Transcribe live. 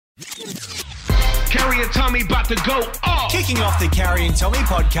Carrie and Tommy about to go off. Kicking off the Carrie and Tommy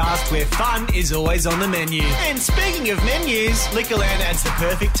podcast where fun is always on the menu. And speaking of menus, Liquorland adds the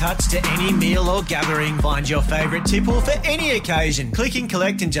perfect touch to any meal or gathering. Find your favourite tipple for any occasion. Click and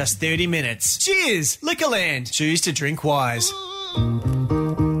collect in just 30 minutes. Cheers, Liquorland. Choose to drink wise.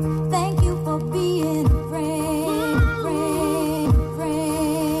 Thank you for being a friend.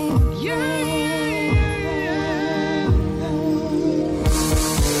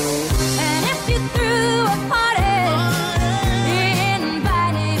 And if you threw a party,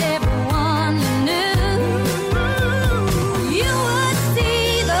 invited everyone you knew, you would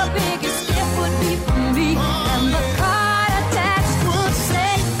see the biggest gift would be from me, and the card attached would say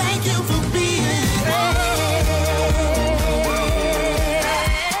thank you for being a friend.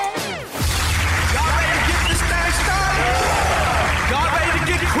 Y'all ready to get this thing started? Y'all ready to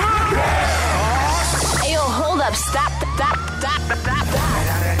get crunk? Hey, yo, hold up. Stop.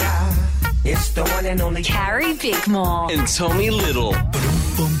 It's the one and only Carrie Bickmore. And Tommy Little.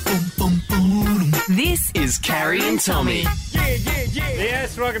 This is Carrie and Tommy.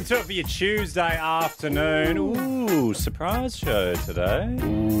 Yes, welcome to it for your Tuesday afternoon. Ooh, surprise show today.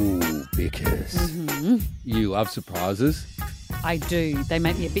 Ooh, because you love surprises. I do. They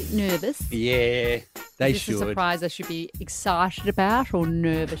make me a bit nervous. Yeah, they Is this should. a surprise I should be excited about or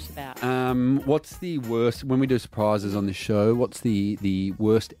nervous about? What's the worst, when we do surprises on this show, what's the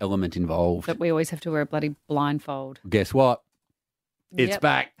worst element involved? That we always have to wear a bloody blindfold. Guess what? It's Yep.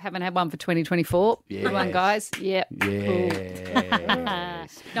 back. Haven't had one for 2024. Yes. Good one, guys. Yep.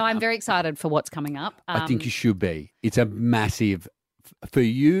 Yes. No, I'm very excited for what's coming up. I think you should be. It's a massive, for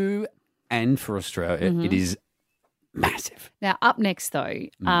you and for Australia, it is massive. Now, up next, though,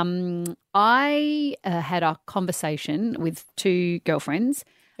 I had a conversation with two girlfriends,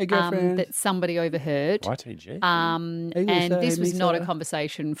 Hey, girlfriend. that somebody overheard. YTG. And say, this was not a Lisa?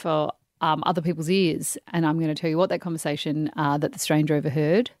 conversation for other people's ears. And I'm going to tell you what that conversation that the stranger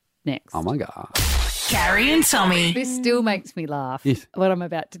overheard next. Oh, my God. Carrie and Tommy. This still makes me laugh, Yes. what I'm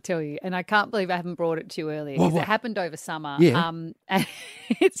about to tell you. And I can't believe I haven't brought it to you earlier What, because what? it happened over summer. Yeah. And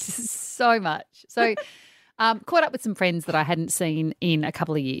it's so much. So caught up with some friends that I hadn't seen in a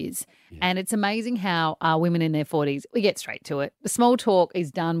couple of years. And it's amazing how women in their 40s, we get straight to it. The small talk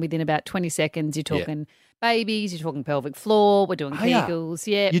is done within about 20 seconds. You're talking babies, you're talking pelvic floor, we're doing Oh, yeah. Kegels.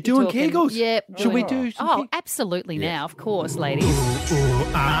 Yeah, You're doing Kegels? Yep. Should we do some Oh, absolutely now, of course, ladies.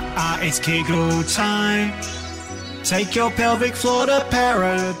 It's Kegel time. Take your pelvic floor to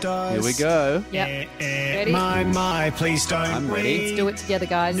paradise. Here we go. Yep. Ready? My, please don't I'm ready. Let's do it together,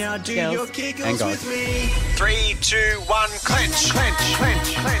 guys. Now do girls. your Kegels And guys. with me. 3, 2, 1, clench.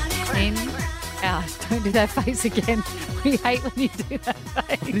 In, out. Don't do that face again. We hate when you do that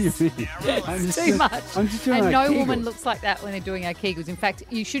face. What do you mean? I'm It's just too doing- much. I'm just doing And like no Kegels. woman looks like that when they're doing our Kegels. In fact,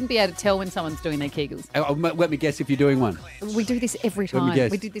 you shouldn't be able to tell when someone's doing their Kegels. Let me guess if you're doing one. We do this every Let me time.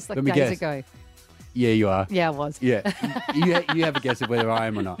 guess. We did this like Let me days guess. ago. Yeah, you are. Yeah, I was. Yeah. you have a guess of whether I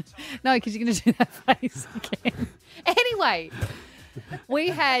am or not. No, because you're going to do that face again. Anyway, we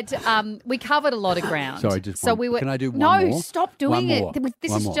had we covered a lot of ground. Sorry, just so one. we were. Can I do one No, more? stop doing One it. more.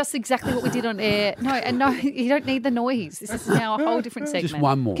 This One is more. just exactly what we did on air. No, you don't need the noise. This is now a whole different segment. Just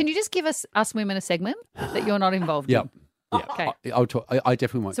one more. Can you just give us women a segment that you're not involved Yep. in? Yeah. Okay. I'll talk. I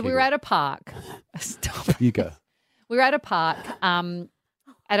definitely want. So we were at a park. Stop. You go. We were at a park,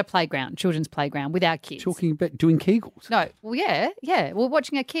 at a playground, children's playground, with our kids. Talking about doing Kegels. No, well, yeah. We're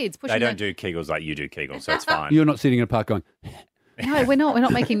watching our kids pushing. They don't their- do Kegels like you do Kegels, so it's fine. You're not sitting in a park going. No, we're not. We're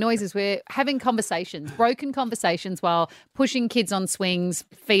not making noises. We're having conversations, broken conversations, while pushing kids on swings,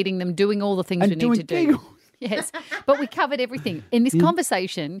 feeding them, doing all the things And we need doing to do. Kegels. Yes, but we covered everything. In this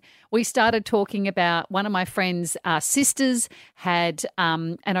conversation, we started talking about one of my friend's sisters had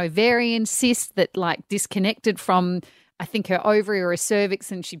an ovarian cyst that like disconnected from, I think, her ovary or her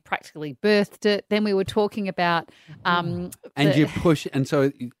cervix, and she practically birthed it. Then we were talking about And you push, and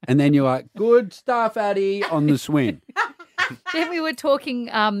then you're like, good stuff, Addie, on the swing. Then we were talking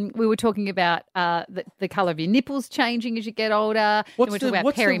about the colour of your nipples changing as you get older. What's Then we were the- talking about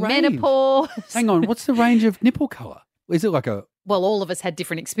what's the range? perimenopause. Hang on, what's the range of nipple colour? Is it like a? Well, all of us had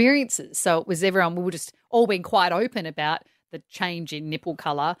different experiences, so it was everyone. We were just all being quite open about the change in nipple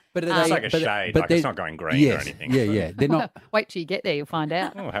colour. But It's like a shade, like it's not going green or anything. Yeah. They're not. Wait till you get there, you'll find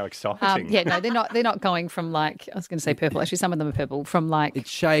out. Oh, how exciting. Yeah, no, they're not going from like, I was going to say purple. Actually, some of them are purple. From like, It's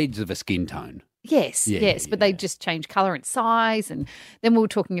shades of a skin tone. yes, but they just change colour and size. And then we were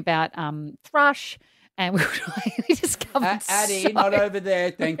talking about thrush. And we just covered Addie, not over there.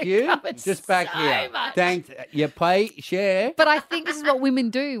 Thank you. covered Just back so here. much. Thanks. You play, share. But I think this is what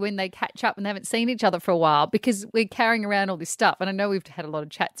women do when they catch up and they haven't seen each other for a while because we're carrying around all this stuff. And I know we've had a lot of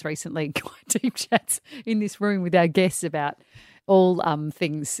chats recently, quite deep chats in this room with our guests about all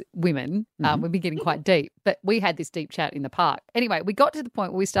things women. We've been getting quite deep. But we had this deep chat in the park. Anyway, we got to the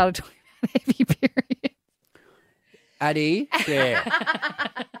point where we started talking about heavy period. Addie, share.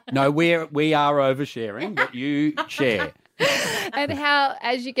 No, we are oversharing, but you share. And how,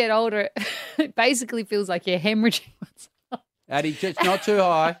 as you get older, it basically feels like you're hemorrhaging. Addie, just not too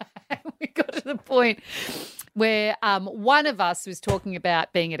high. We got to the point where one of us was talking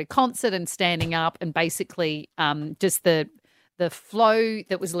about being at a concert and standing up and basically just the flow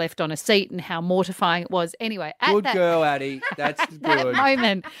that was left on a seat and how mortifying it was. Anyway, at Good that, girl, Addie. That's good. that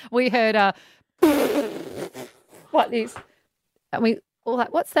moment, we heard a what is? And we all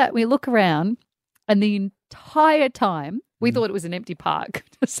like, what's that? We look around, and the entire time we thought it was an empty park.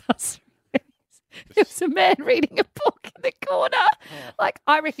 Just us. There was a man reading a book in the corner, like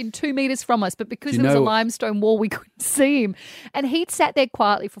I reckon 2 meters from us, but because there was a limestone wall, we couldn't see him. And he'd sat there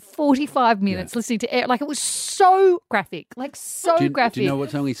quietly for 45 minutes listening to air. Like it was so graphic, graphic. Do you know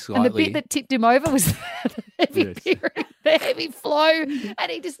what's only slightly? And the bit that tipped him over was the heavy period, the heavy flow.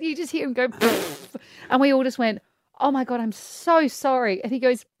 And you just hear him go, and we all just went, oh my God, I'm so sorry. And he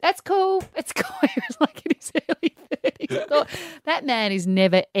goes, that's cool. It's cool. He was like in his early 30s. I thought, that man is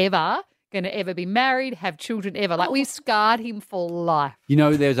never, ever going to ever be married, have children ever. Like we scarred him for life. You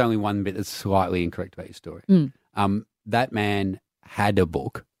know, there's only one bit that's slightly incorrect about your story. That man had a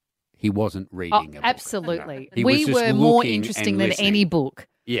book. He wasn't reading a book. Absolutely. He was We just were more looking interesting and than listening. any book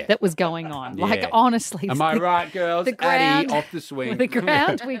Yeah. that was going on. Like Yeah. honestly. Am I right, girls? the ground- Addie, off the swing. The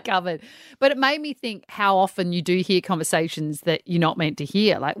ground we covered. But it made me think how often you do hear conversations that you're not meant to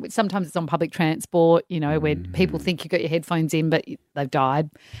hear. Like sometimes it's on public transport, you know, where people think you've got your headphones in, but they've died.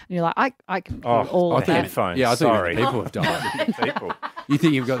 And you're like, I can hear all of the that. headphones. Yeah, I think Sorry. people have died. People. You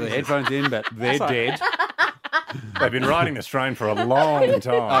think you've got the headphones in, but they're dead. They've been riding this train for a long Oh,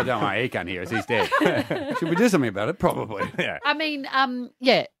 time. don't worry, he can't hear us. He's dead. Should we do something about it? Probably. Yeah. I mean,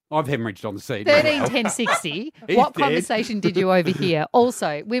 yeah. I've hemorrhaged on the seat. 13, 10, 60. He's What dead. conversation did you overhear?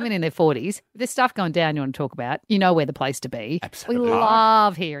 Also, women in their 40s, if there's stuff going down you want to talk about, you know where the place to be. Absolutely. We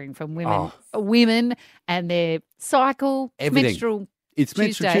love hearing from women and their cycle, Everything. menstrual It's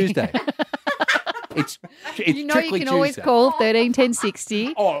Menstrual Tuesday. It's You know you strictly can always Tuesday. call 13, 10,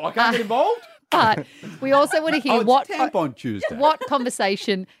 60. Oh, I can't get involved? But we also want to hear Oh, it's what Tampon Tuesday. what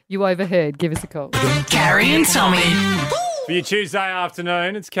conversation you overheard. Give us a call. Carrie and Tommy. For your Tuesday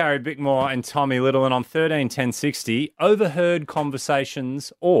afternoon, it's Carrie Bickmore and Tommy Little, and on 131060, overheard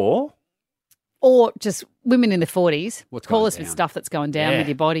conversations or just women in the 40s. What's Call going us with down? stuff that's going down Yeah. with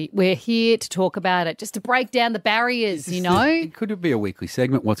your body. We're here to talk about it, just to break down the barriers, you know? It could be a weekly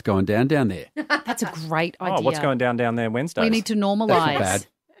segment. What's going down there? That's a great idea. what's going down there Wednesdays? We need to That's normalise. not bad.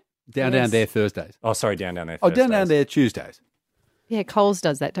 Down Yes. there Thursdays. Oh, sorry, down there. Oh, down Thursdays. there Tuesdays. Yeah, Coles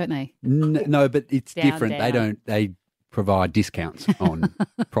does that, don't they? No, but it's Down, different. down. They provide discounts on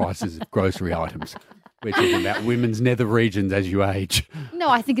prices of grocery items. We're talking about women's nether regions as you age. No,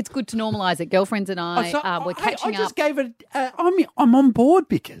 I think it's good to normalise it. Girlfriends and we're catching I just up. gave it. I'm on board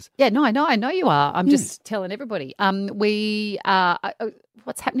because Yeah, no, I know you are. I'm just telling everybody.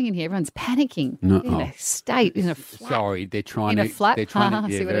 What's happening in here? Everyone's panicking. No, in a state, in a flat. sorry, they're trying In to. a flat? They're trying to.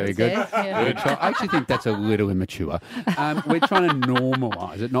 See Yeah, what I very did good. there? Yeah. I actually think that's a little immature. We're trying to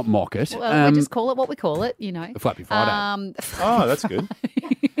normalise it, not mock it. Well, we just call it what we call it, you know. Flappy Friday. Oh, that's good.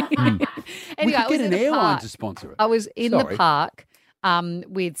 Anyway, we I could was get in an the airline park. to sponsor it. I was in Sorry. the park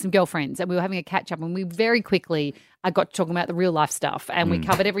with some girlfriends and we were having a catch up and we very quickly got talking about the real life stuff and we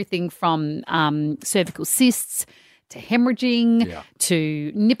covered everything from cervical cysts to hemorrhaging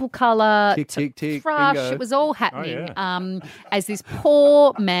to nipple colour Tick, to tick, tick, thrush. bingo. It was all happening yeah. as this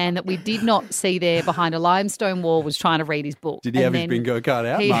poor man that we did not see there behind a limestone wall was trying to read his book. Did he have And his then bingo card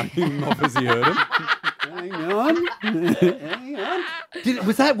out? he- Marking him off as he heard him. Hang on. Hang on.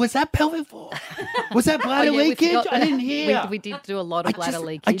 Was that pelvic floor? Was that bladder Oh, yeah, we leakage? forgot I that. didn't hear. We did do a lot of bladder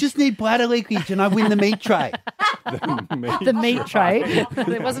leakage. I just need bladder leakage and I win the meat tray. the meat tray.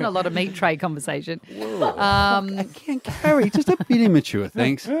 There wasn't a lot of meat tray conversation. I can't carry. Just a bit immature,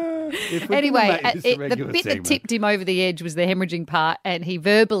 thanks. If we're Anyway, gonna make this a the regular bit segment. that tipped him over the edge was the hemorrhaging part, and he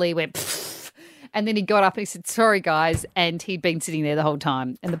verbally went, "Pfft," and then he got up and he said, "Sorry, guys," and he'd been sitting there the whole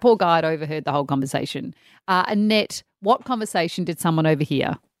time, and the poor guy had overheard the whole conversation. Annette, what conversation did someone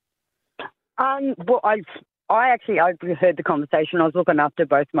overhear? Well, I actually overheard the conversation. I was looking after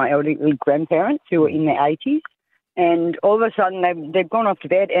both my elderly grandparents who were in their 80s, and all of a sudden they've gone off to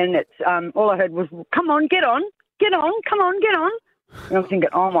bed, and it's all I heard was, "Come on, get on, come on, get on." And I'm thinking,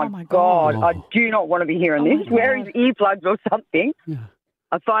 oh my God, I do not want to be hearing this. Wearing earplugs or something. Yeah.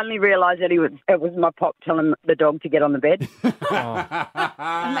 I finally realised that it was my pop telling the dog to get on the bed.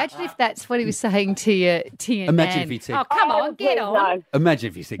 Imagine if that's what he was saying to your Imagine nan. if he said, "Oh, come on, get on." No. Imagine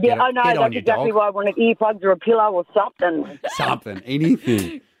if he said, Yeah, get, I know. get on That's your exactly dog. why I wanted earplugs or a pillow or something. Something,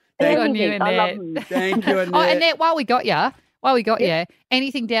 anything. Good on you, I love Annette. them. Thank you, Annette. Oh, Annette, while we got you,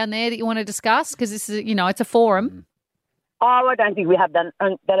 anything down there that you want to discuss? Because this is, it's a forum. Oh, I don't think we have that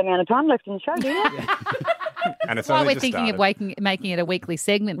amount of time left in the show, do we? And it's Why only we're just thinking started. of making it a weekly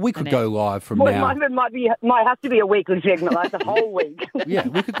segment. We could Annette. go live from Well, now. it might have to be a weekly segment, like the whole week. Yeah,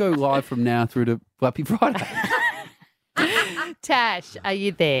 we could go live from now through to Flappy Friday. Tash, are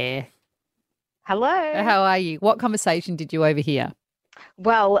you there? Hello. How are you? What conversation did you overhear?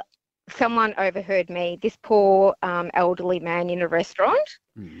 Well, someone overheard me, this poor elderly man in a restaurant.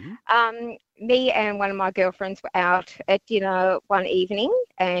 Mm-hmm. Me and one of my girlfriends were out at dinner one evening,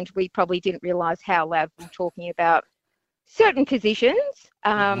 and we probably didn't realise how loud we were talking about certain positions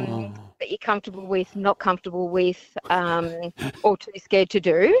that you're comfortable with, not comfortable with, or too scared to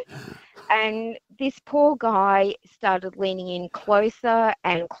do. And this poor guy started leaning in closer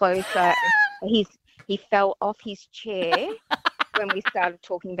and closer. He fell off his chair when we started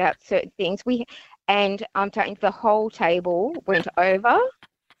talking about certain things. And I'm telling you, the whole table went over.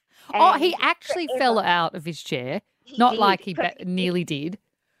 Oh, he actually fell out of his chair. Not did. like he nearly did.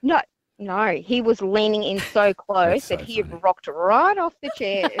 No, he was leaning in so close that he had rocked right off the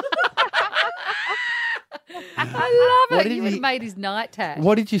chair. I love What it. did You would he- have made his night, Tash.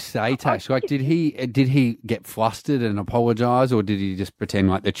 What did you say, Tash? Like, did he get flustered and apologise, or did he just pretend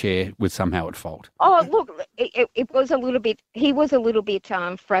like the chair was somehow at fault? Oh, look, it was a little bit. He was a little bit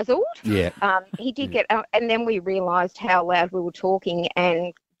frazzled. Yeah. He did get out, and then we realised how loud we were talking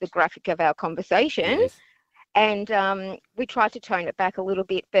and the graphic of our conversation, Yes. and we tried to tone it back a little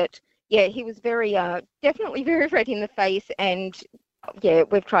bit. But yeah, he was very, definitely very red in the face, and yeah,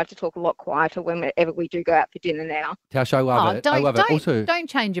 we've tried to talk a lot quieter whenever we do go out for dinner now. Tash, I love it. I love it. Also, Don't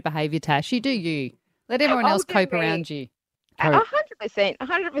change your behaviour, Tash. You do you. Let everyone else do cope me. around you.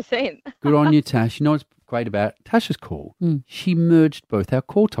 100%. good on you, Tash. You know what's great about Tash's call? She merged both our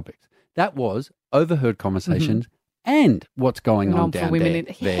call topics. That was overheard conversations and what's going on for down women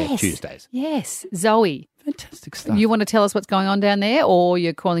there Yes. Tuesdays. Yes. Zoe, Fantastic stuff. you want to tell us what's going on down there, or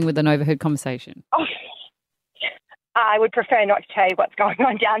you're calling with an overheard conversation? I would prefer not to tell you what's going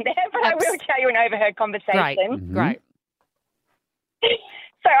on down there, but I will tell you an overheard conversation. Great. Mm-hmm. Great.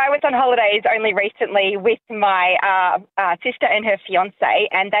 So I was on holidays only recently with my sister and her fiance,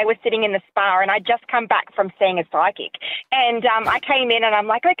 and they were sitting in the spa, and I'd just come back from seeing a psychic. And I came in and I'm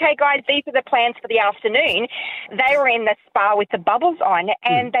like, okay, guys, these are the plans for the afternoon. They were in the spa with the bubbles on,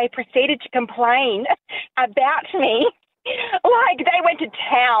 and they proceeded to complain about me. Like they went to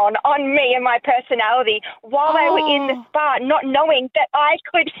town on me and my personality while they were in the spa, not knowing that I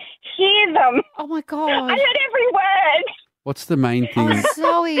could hear them. Oh, my God. I heard every word. What's the main thing? Oh,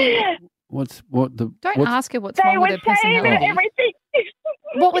 Zoe. Don't ask her what's They wrong with were her saying personality. everything.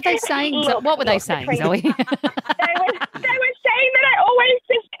 What were they saying? Look, What were they saying, Zoe? They were saying that I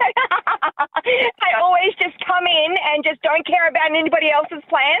always just come in and just don't care about anybody else's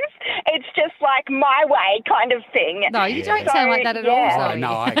plans. It's just like my way kind of thing. No, you don't sound like that at all, Zoe. Oh,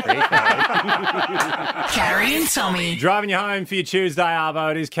 no, I agree. Carrie and Tommy. Driving you home for your Tuesday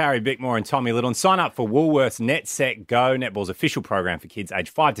arvo, it is Carrie Bickmore and Tommy Little. And sign up for Woolworths Net Set Go, netball's official program for kids aged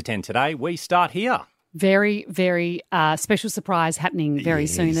 5 to 10 today. We start here. Very, very special surprise happening very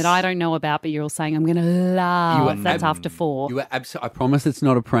soon that I don't know about, but you're all saying I'm going to love. That's after 4. You are I promise it's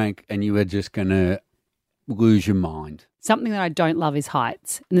not a prank, and you are just going to lose your mind. Something that I don't love is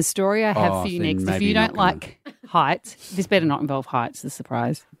heights. And the story I have for you then next, if maybe you you're don't not like heights, this better not involve heights, the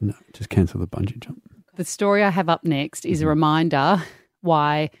surprise. No, just cancel the bungee jump. The story I have up next is a reminder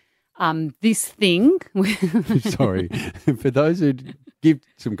why this thing... Sorry. For those who give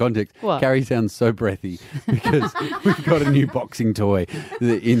some context, What? Carrie sounds so breathy because we've got a new boxing toy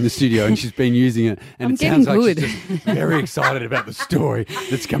in the studio and she's been using it. And I'm it sounds getting like good. she's just very excited about the story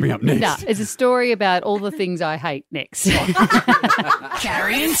that's coming up next. No, it's a story about all the things I hate next.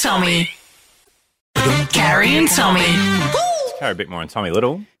 Carrie and Tommy. Carrie and Tommy. Carrie Bickmore and Tommy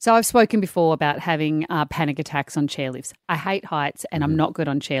Little. So I've spoken before about having panic attacks on chairlifts. I hate heights and I'm not good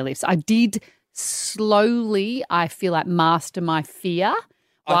on chairlifts. I did slowly, I feel like, master my fear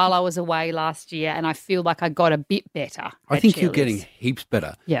while I was away last year, and I feel like I got a bit better. I at think you're chairlifts. getting heaps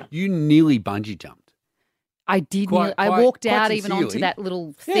better. Yeah. You nearly bungee jumped. I didn't. Quite- I quite- walked quite out even onto sincerely. that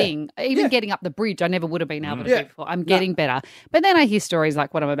little Yeah. thing. Even Yeah. getting up the bridge, I never would have been able to Yeah. do before. I'm getting better. But then I hear stories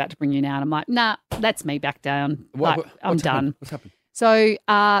like what I'm about to bring you now, and I'm like, nah, that's me back down. I'm what's done. happened? What's happened? So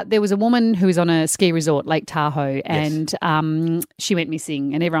there was a woman who was on a ski resort, Lake Tahoe, and she went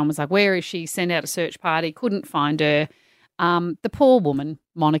missing. And everyone was like, where is she? Sent out a search party. Couldn't find her. The poor woman,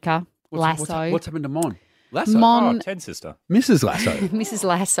 Monica Lasso. What's happened to Mon? Lasso? Mon- Oh, Ted's sister. Mrs. Lasso. Mrs.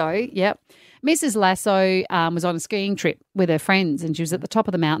 Lasso, yep. Mrs. Lasso was on a skiing trip with her friends, and she was at the top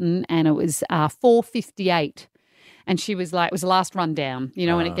of the mountain, and it was 4:58. And she was like, it was the last run down. You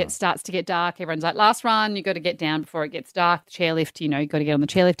know, when it starts to get dark, everyone's like, last run, you got to get down before it gets dark. The chairlift, you know, you got to get on the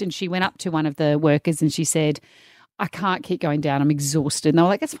chairlift. And she went up to one of the workers and she said, I can't keep going down. I'm exhausted. And they were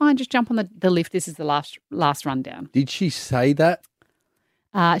like, that's fine. Just jump on the lift. This is the last run down. Did she say that?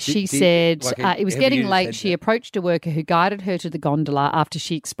 She said it was have getting you late. said She that? approached a worker who guided her to the gondola after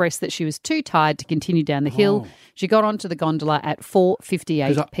she expressed that she was too tired to continue down the hill. She got onto the gondola at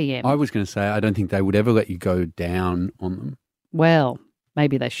 4:58 p.m. I was going to say, I don't think they would ever let you go down on them. Well,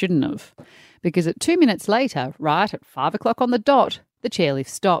 maybe they shouldn't have, because at 2 minutes later, right at 5 o'clock on the dot, the chairlift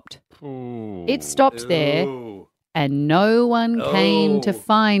stopped. It stopped there, and no one came to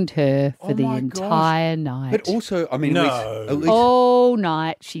find her for the entire night. But also, I mean, at least All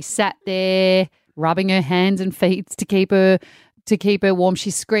night she sat there rubbing her hands and feet to keep her warm.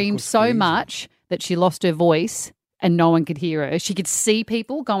 She screamed so much that she lost her voice and no one could hear her. She could see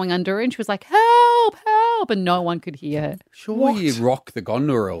people going under her and she was like, help, help, and no one could hear her. surely you rock the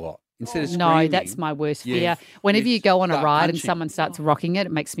gondola a lot instead of screaming. No, that's my worst fear. Whenever you go on a start ride and punching. someone starts rocking it,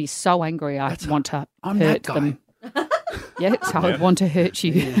 it makes me so angry. I want to I'm hurt that guy. them. Yes, I would want to hurt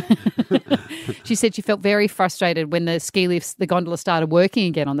you. She said she felt very frustrated when the gondola started working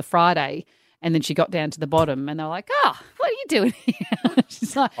again on the Friday, and then she got down to the bottom and they were like, what are you doing here?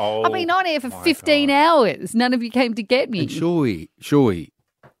 She's like, I've been on here for 15 hours. None of you came to get me. And surely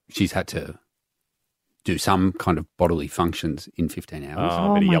she's had to do some kind of bodily functions in 15 hours.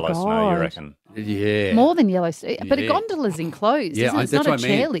 Oh, a bit of my yellow snow, God. you reckon? Yeah. More than yellow. But a Yeah. gondola's enclosed, isn't it? It's that's not a what I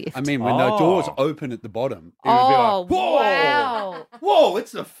mean. chairlift. I mean, when the doors open at the bottom, it would Oh, be like, whoa, wow. whoa,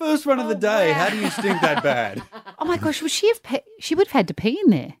 it's the first run of the day. How do you stink that bad? Oh, my gosh. Would she have she would have had to pee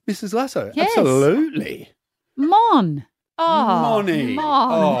in there. Mrs. Lasso, Yes. absolutely. Mon. Oh, Money.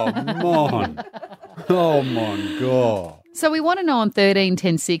 Mon. Oh, Mon. Oh, my God. So we want to know on 13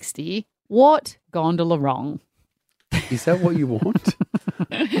 10 60, what gondola wrong? Is that what you want?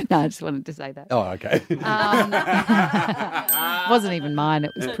 No, I just wanted to say that. Oh, okay. It wasn't even mine.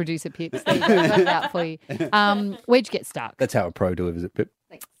 It was producer Pip's. There you go. Got it out for you. Where'd you get stuck? That's how a pro delivers it, Pip.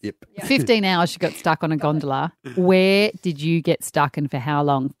 Yep. 15 hours she got stuck on a gondola. Where did you get stuck and for how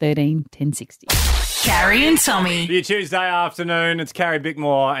long? 13 10 60. Carrie and Tommy. For your Tuesday afternoon, it's Carrie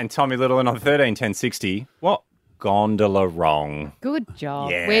Bickmore and Tommy Little, and on 13 10 60. What gondola wrong? Good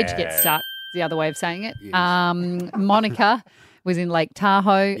job. Yeah. Where'd you get stuck? The other way of saying it. Monica was in Lake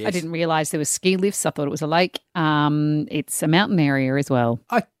Tahoe. I didn't realise there were ski lifts. I thought it was a lake. It's a mountain area as well.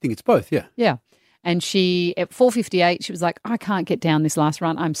 I think it's both, yeah. Yeah. And she, at 4:58, she was like, I can't get down this last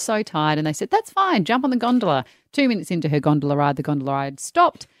run. I'm so tired. And they said, that's fine. Jump on the gondola. 2 minutes into her gondola ride, the gondola ride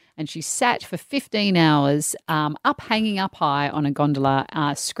stopped. And she sat for 15 hours hanging up high on a gondola,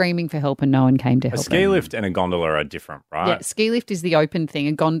 screaming for help, and no one came to A help ski her. lift and a gondola are different, right? Yeah, ski lift is the open thing.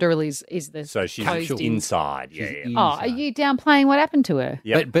 A gondola is the So she's closed in. inside. Yeah. She's Oh, are you downplaying what happened to her?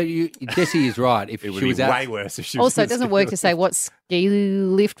 Yep. But Jessie is right. If It would she was be out, way worse if she was Also, in it doesn't ski work to lift. say what ski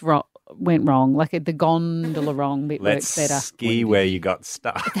lift went wrong. Like the gondola wrong bit Let's works better. ski where you got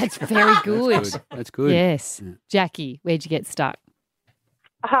stuck. That's very good. That's good. Yes. Jackie, where'd you get stuck?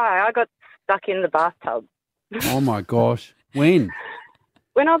 Hi, I got stuck in the bathtub. Oh, my gosh. When?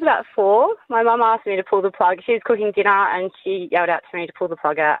 When I was about 4, my mum asked me to pull the plug. She was cooking dinner and she yelled out to me to pull the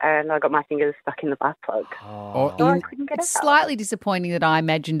plug out, and I got my fingers stuck in the bath plug. Oh, So I couldn't get It's out. slightly disappointing that I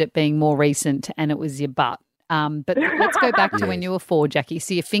imagined it being more recent and it was your butt. But let's go back to when you were 4, Jackie.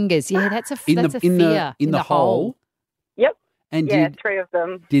 So your fingers, yeah, that's a fear. in the hole. Yep. And Yeah, did 3 of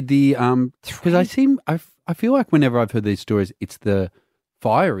them. the because I feel like whenever I've heard these stories, it's the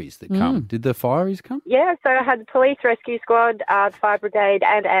fireys that come. Did the fireys come? Yeah, so I had the police rescue squad, the fire brigade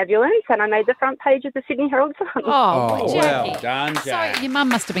and ambulance, and I made the front page of the Sydney Herald Sun. Oh, Jackie. well done, Jack. So your mum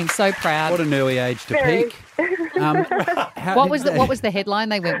must have been so proud. What an early age to Very. peak. How What did was they- what was the headline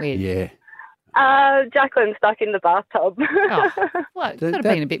they went with? Yeah. Jacqueline stuck in the bathtub. Oh, well, it could have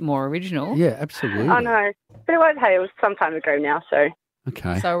that- been a bit more original. Yeah, absolutely. I know. But it was, hey, it was some time ago now, so.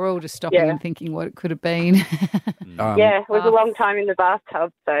 Okay. So we're all just stopping Yeah. and thinking what it could have been. Yeah, it was a long time in the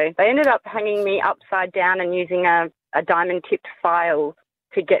bathtub. So they ended up hanging me upside down and using a diamond-tipped file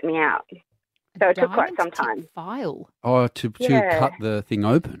to get me out. So it took quite Diamond some time. tip file. Oh, to Yeah. cut the thing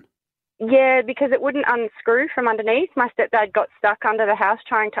open. Yeah, because it wouldn't unscrew from underneath. My stepdad got stuck under the house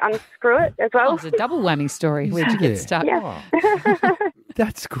trying to unscrew it as Oh, well. it's a double whammy story. Where'd you get it? stuck? Yeah.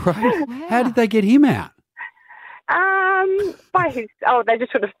 That's great. How did they get him out? They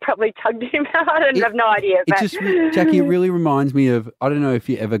just would have probably tugged him out and have no idea. It just, Jackie, it really reminds me of, I don't know if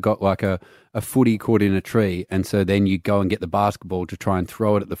you ever got like a footy caught in a tree, and so then you go and get the basketball to try and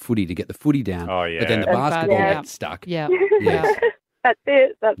throw it at the footy to get the footy down. Oh, yeah. But then the That's basketball bad, yeah. gets stuck. Yeah. Yes. That's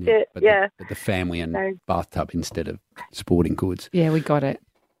it. That's it. But Yeah. the family and So- bathtub instead of sporting goods. Yeah, we got it.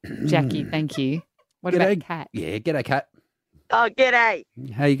 Jackie, thank you. What about Kat? Yeah, g'day, Kat. Oh, g'day.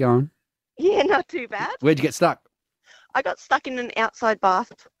 How you going? Yeah, not too bad. Where'd you get stuck? I got stuck in an outside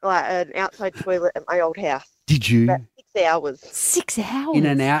bath, like an outside toilet at my old house. Did you? About 6 hours. 6 hours? In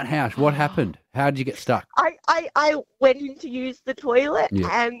an outhouse. What happened? How did you get stuck? I went in to use the toilet,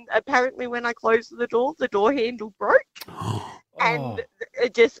 Yeah. and apparently when I closed the door handle broke. And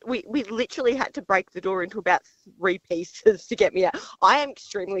it just, we literally had to break the door into about 3 pieces to get me out. I am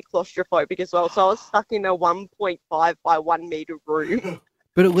extremely claustrophobic as well, so I was stuck in a 1.5 by 1 metre room.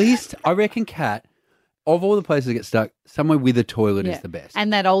 But at least, I reckon, Kat, of all the places that get stuck, somewhere with a toilet is the best.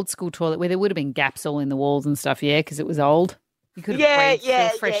 And that old school toilet where there would have been gaps all in the walls and stuff, yeah, because it was old. You could have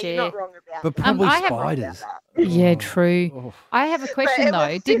breathed fresh air. you're not wrong about But that. probably I have- spiders. Yeah, true. I have a question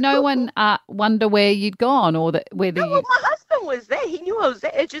though. Did no one wonder where you'd gone or whether Well, my husband was there. He knew I was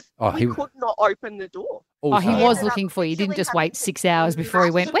there. It just, Oh, we he- could not open the door. Oh, he Also- was looking for you. He didn't just wait 6 hours before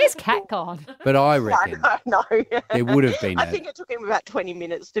he went, where's Kat gone? But I reckon No. there would have been I think it took him about 20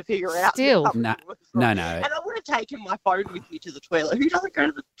 minutes to figure out. Still. No, no. And I would have taken my phone with me to the toilet. Who doesn't go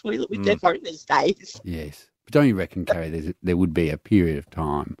to the toilet with their phone these days? Yes. But don't you reckon, Carrie, there would be a period of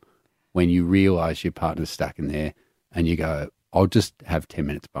time when you realise your partner's stuck in there and you go, I'll just have 10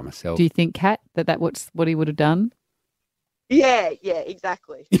 minutes by myself. Do you think, Kat, that's what he would have done? Yeah,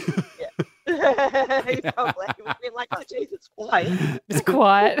 exactly. He probably would have been like, oh, geez, it's quiet. It's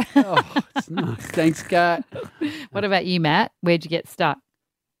quiet. It's nice. Thanks, Kat. What about you, Matt? Where'd you get stuck?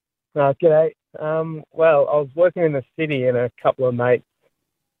 G'day. Well, I was working in the city and a couple of mates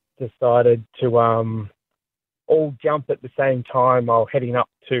decided to all jump at the same time while heading up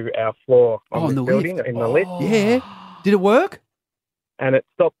to our floor on in the the building lift. in the lift. Yeah. Did it work? And it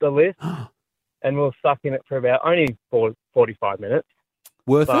stopped the lift and we were stuck in it for about only 45 minutes.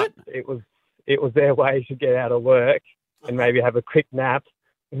 Worth But it? it was their way to get out of work and maybe have a quick nap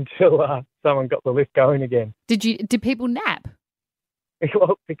until someone got the lift going again. Did people nap?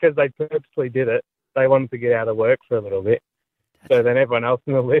 Well, because they purposely did it. They wanted to get out of work for a little bit. So then everyone else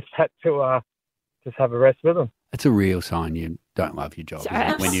in the lift had to just have a rest with them. It's a real sign you don't love your job, isn't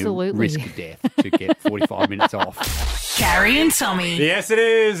it? When you Absolutely. risk death to get 45 minutes off. Carrie and Tommy. Yes, it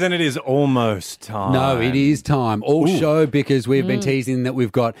is, and it is almost time. No, it is time. All Ooh. show because we've been teasing that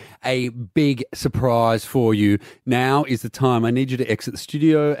we've got a big surprise for you. Now is the time. I need you to exit the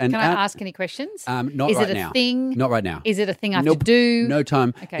studio. And Can I ask any questions? Not Is right it a now. thing? Not right now. Is it a thing I have Nope. to do? No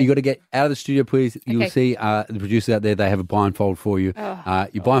time. Okay. You got to get out of the studio, please. You'll Okay. see the producers out there. They have a blindfold for you.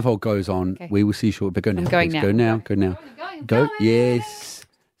 Your blindfold goes on. Okay. We will see you shortly. But go now. going please. now. Go now. Go now. Go. Yes.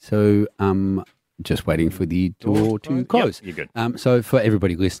 So, just waiting for the door to close. Yep, you're good. So, for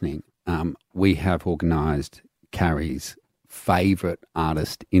everybody listening, we have organised Carrie's favourite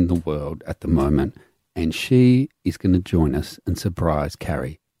artist in the world at the moment, and she is going to join us and surprise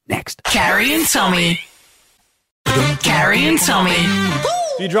Carrie next. Carrie and Tommy. Carrie and Tommy.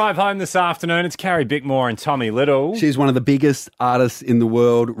 If you drive home this afternoon, it's Carrie Bickmore and Tommy Little. She's one of the biggest artists in the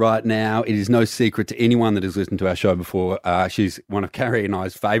world right now. It is no secret to anyone that has listened to our show before. She's one of Carrie and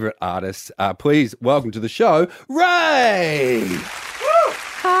I's favourite artists. Please welcome to the show, Raye.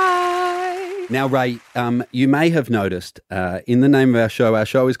 Hi. Now, Raye, you may have noticed in the name of our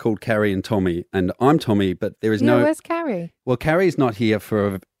show is called Carrie and Tommy, and I'm Tommy, but there is no... Where's Carrie? Well, Carrie's not here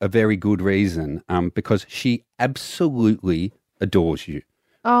for a very good reason, because she absolutely adores you.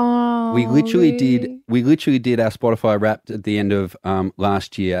 Oh, We literally did our Spotify Wrapped at the end of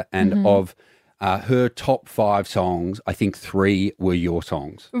last year, and of her top 5 songs, I think 3 were your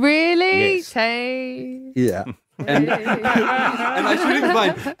songs. Really? Yes. Hey. Yeah. And I should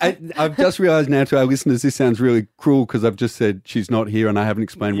explain. I've just realised now to our listeners, this sounds really cruel because I've just said she's not here and I haven't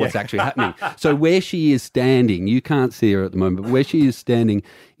explained what's actually happening. So where she is standing, you can't see her at the moment, but where she is standing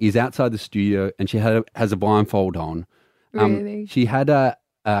is outside the studio, and she has a blindfold on. Really? She had a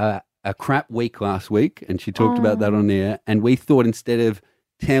crap week last week, and she talked about that on air. And we thought instead of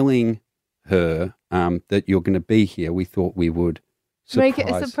telling her that you're going to be here, we thought we would Make it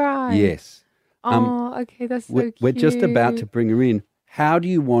a surprise. Yes. Oh, okay, that's so cute. We're just about to bring her in. how do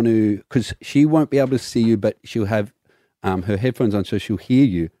you want to, because she won't be able to see you, but she'll have her headphones on so she'll hear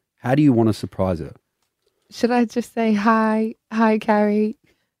you. How do you want to surprise her? Should I just say hi, Carrie?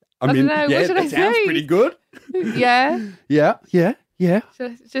 I mean, don't know. yeah, What should that I sounds say? pretty good. Yeah. Yeah.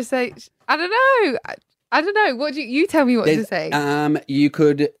 Should I just say? I don't know. I don't know. What do you tell me what to say? You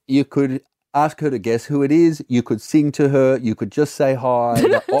could ask her to guess who it is. You could sing to her. You could just say hi.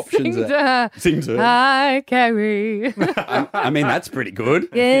 The options Sing to her. Sing to her. Hi, Carrie. I mean, that's pretty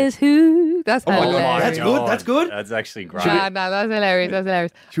good. Guess who? That's Oh my hilarious. God, that's good. That's good. That's actually great. No, that's hilarious.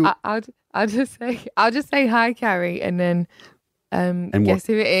 That's hilarious. I'll just say hi, Carrie, and then guess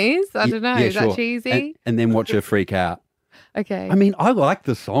who it is. I don't know. Yeah, Is sure. that cheesy? And then watch her freak out. Okay. I mean, I like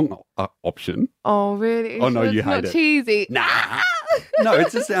the song option. Oh, really? Oh, no, It's you hate not it. cheesy. Nah. No,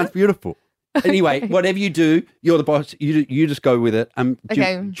 it just sounds beautiful. Anyway, whatever you do, you're the boss. You just go with it.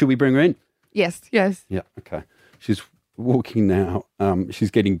 Okay. Should we bring her in? Yes. Yeah. Okay. She's walking now.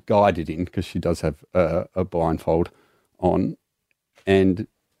 She's getting guided in because she does have a blindfold on, and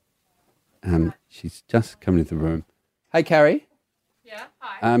she's just coming into the room. Hey, Carrie. Yeah.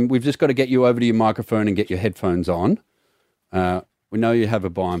 Hi. We've just got to get you over to your microphone and get your headphones on. We know you have a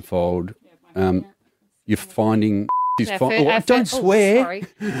blindfold. You're finding. Don't swear. Sorry.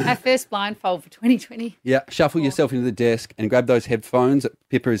 Our first blindfold for 2020. Yeah, shuffle yourself into the desk and grab those headphones that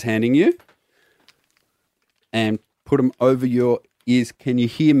Pippa is handing you and put them over your ears. Can you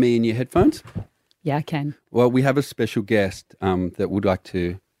hear me in your headphones? Yeah, I can. Well, we have a special guest that would like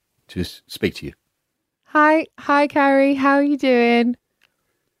to speak to you. Hi, Carrie. How are you doing?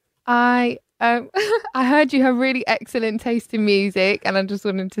 I heard you have really excellent taste in music, and I just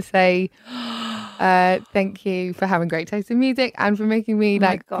wanted to say thank you for having great taste in music and for making me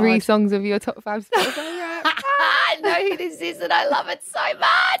like 3 songs of your top 5 Spotify rap. I know who this is and I love it so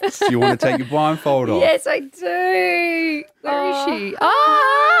much. Do you want to take your blindfold off? Yes, I do. Where is she?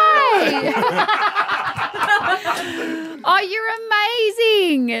 Oh, you're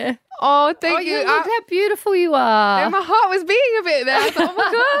amazing. Oh, thank you. Look how beautiful you are. My heart was beating a bit there. I thought,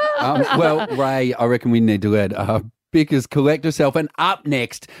 oh my God. Well, Raye, I reckon we need to let Bickers collect herself. And up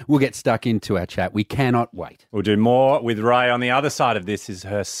next, we'll get stuck into our chat. We cannot wait. We'll do more with Raye. On the other side of this is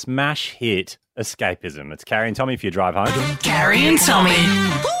her smash hit, Escapism. It's Carrie and Tommy if you drive home. Carrie and Tommy.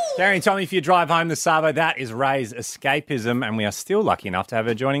 Carrie and Tommy, if you drive home the Savo, that is Raye's Escapism, and we are still lucky enough to have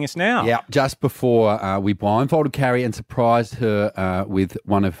her joining us now. Yeah, just before we blindfolded Carrie and surprised her with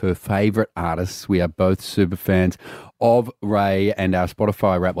one of her favourite artists. We are both super fans of Raye, and our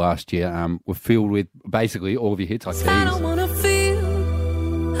Spotify rap last year were filled with basically all of your hits like these. I don't wanna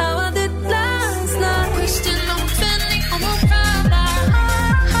feel how I did last night. We still offending on a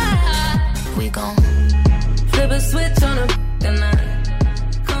Friday. We gon' flip a switch on a night.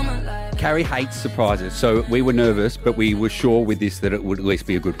 Carrie hates surprises, so we were nervous, but we were sure with this that it would at least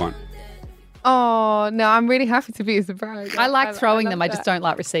be a good one. Oh, no, I'm really happy to be a surprise. I like throwing them. I just don't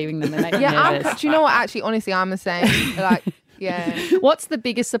like receiving them. They make me Yeah, nervous. do you know what? Actually, honestly, I'm the same. Like, yeah. What's the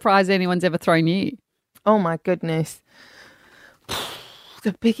biggest surprise anyone's ever thrown you? Oh, my goodness.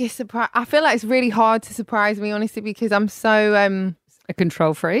 The biggest surprise. I feel like it's really hard to surprise me, honestly, because I'm so... a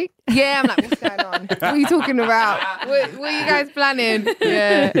control freak? Yeah, I'm like, what's going on? What are you talking about? What are you guys planning?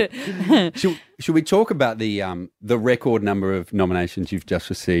 Yeah. Should we talk about the record number of nominations you've just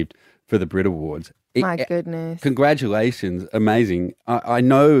received for the Brit Awards? My goodness. Congratulations. Amazing. I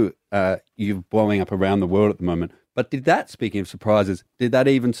know you're blowing up around the world at the moment, but speaking of surprises, did that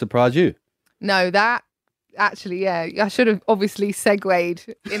even surprise you? No, that actually, yeah. I should have obviously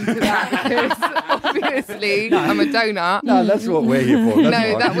segued into that because obviously I'm a donut. No, that's what we're here for.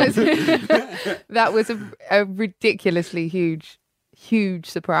 That was a ridiculously huge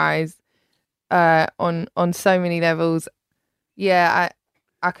surprise on so many levels. Yeah,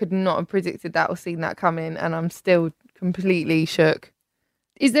 I could not have predicted that or seen that coming, and I'm still completely shook.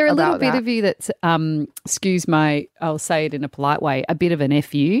 Is there a little bit that. of you that's, excuse my, I'll say it in a polite way, a bit of an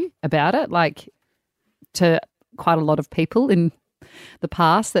FU about it, like to quite a lot of people in the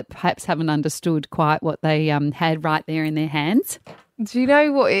past that perhaps haven't understood quite what they had right there in their hands? Do you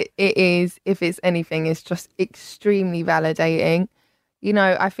know what it is? If it's anything, it's just extremely validating. You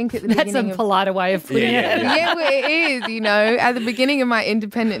know, I think at the That's beginning a politer way of putting it. Yeah, well, it is, you know. At the beginning of my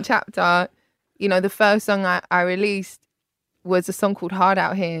independent chapter, you know, the first song I released was a song called Hard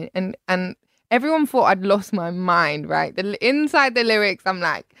Out Here. And everyone thought I'd lost my mind, right? Inside the lyrics, I'm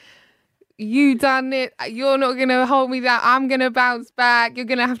like, you done it. You're not going to hold me down. I'm going to bounce back. You're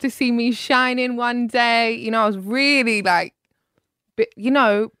going to have to see me shining one day. You know, I was really like, you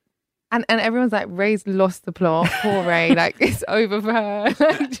know, and everyone's like, Raye's lost the plot. Poor Raye. Like, it's over for her.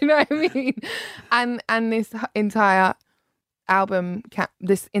 Like, do you know what I mean? And this entire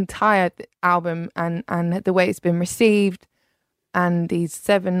this entire album and the way it's been received and these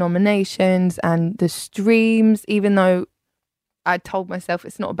 7 nominations and the streams, even though I told myself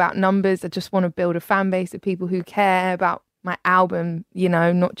it's not about numbers, I just want to build a fan base of people who care about my album, you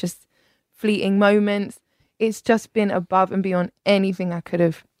know, not just fleeting moments. It's just been above and beyond anything I could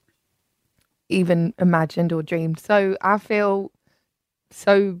have even imagined or dreamed. So I feel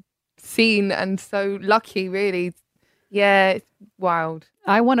so seen and so lucky, really. Yeah, it's wild.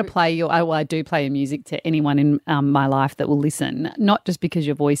 I want to play I do play your music to anyone in my life that will listen, not just because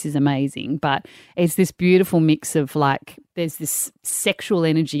your voice is amazing, but it's this beautiful mix of like, there's this sexual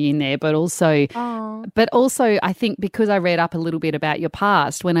energy in there, but also I think because I read up a little bit about your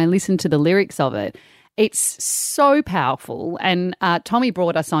past, when I listened to the lyrics of it, it's so powerful. And Tommy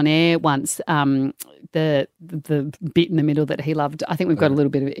brought us on air once, the bit in the middle that he loved. I think we've got a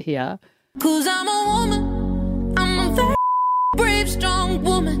little bit of it here. 'Cause I'm a woman, I'm a very brave, strong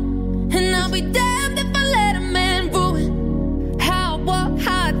woman, and I'll be damned if I let a man ruin how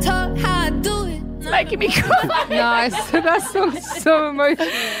I talk, how I do it. It's making me cry. Nice. That song's so emotional.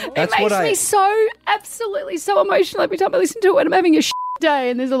 It makes me so absolutely so emotional every time I listen to it when I'm having a day,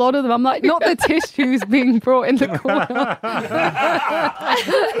 and there's a lot of them. I'm like, not the tissues being brought in the corner.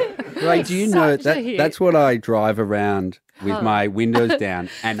 Ray, do you know that's what I drive around with my windows down,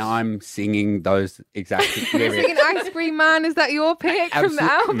 and I'm singing those exact You're lyrics. singing Ice Cream Man. Is that your pick from the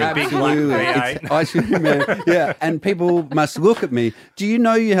album? Absolutely. It's Ice Cream Man. Yeah, and people must look at me. Do you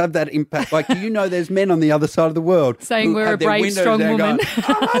know you have that impact? Like, do you know there's men on the other side of the world saying we're a brave, strong woman?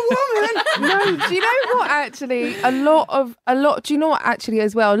 I'm a woman. No, do you know what? Actually, a lot. Do you know what? Actually,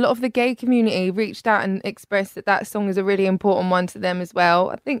 as well, a lot of the gay community reached out and expressed that song is a really important one to them as well.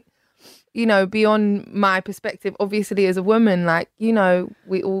 I think, you know, beyond my perspective, obviously as a woman, like, you know,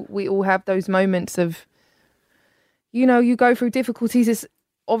 we all have those moments of, you know, you go through difficulties. It's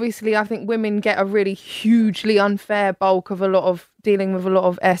obviously, I think women get a really hugely unfair bulk of dealing with a lot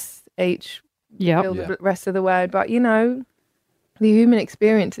of SH. Yeah. The rest of the word, but you know, the human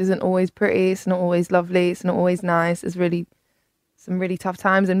experience isn't always pretty. It's not always lovely. It's not always nice. It's really some really tough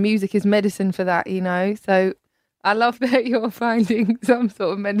times, and music is medicine for that, you know. So I love that you're finding some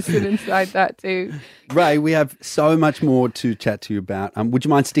sort of medicine inside that too. Ray, we have so much more to chat to you about. Would you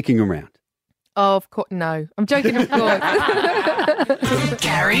mind sticking around? Oh, of course. No, I'm joking, of course.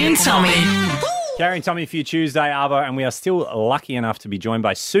 Carrie and Tommy. Carrie and Tommy for your Tuesday, Arvo, and we are still lucky enough to be joined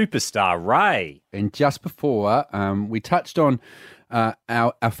by superstar Raye. And just before, we touched on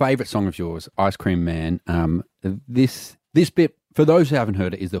our favourite song of yours, Ice Cream Man. This bit, for those who haven't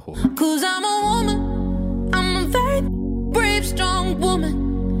heard it, is the hook. 'Cause I'm a woman, I'm a very brave, strong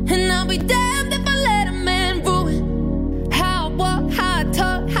woman, and I'll be damned if I let a man ruin how I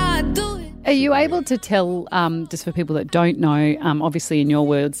talk, how I do it. Are you able to tell, just for people that don't know, obviously in your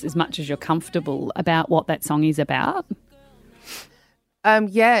words, as much as you're comfortable, about what that song is about?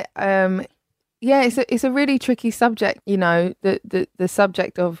 It's a really tricky subject. You know, the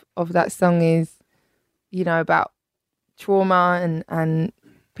subject of that song is, you know, about trauma and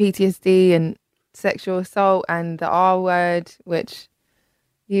PTSD and sexual assault and the R word, which,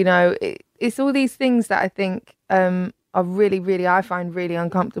 you know, it's all these things that I think are really, really, I find really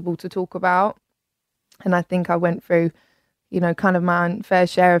uncomfortable to talk about. And I think I went through, you know, kind of my unfair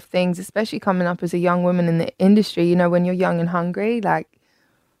share of things, especially coming up as a young woman in the industry. You know, when you're young and hungry, like,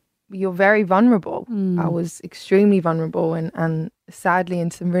 you're very vulnerable. I was extremely vulnerable and sadly in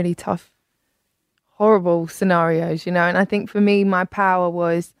some really tough, horrible scenarios, you know. And I think for me, my power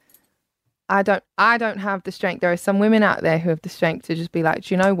was, I don't have the strength. There are some women out there who have the strength to just be like,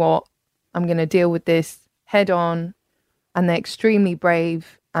 do you know what? I'm going to deal with this head on. And they're extremely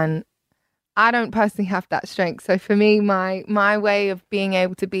brave. And I don't personally have that strength. So for me, my way of being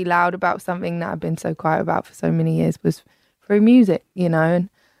able to be loud about something that I've been so quiet about for so many years was through music, you know. And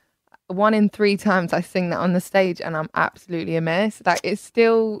 1 in 3 times I sing that on the stage and I'm absolutely a mess. Like, it's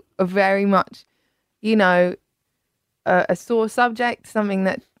still a very much, you know, a sore subject, something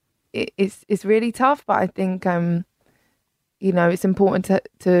that it's really tough. But I think, you know, it's important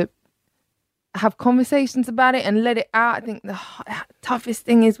to have conversations about it and let it out. I think the toughest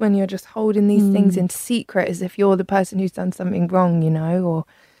thing is when you're just holding these things in secret as if you're the person who's done something wrong, you know, or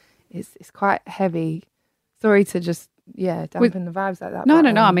it's quite heavy. Sorry to just, dampen the vibes like that. No.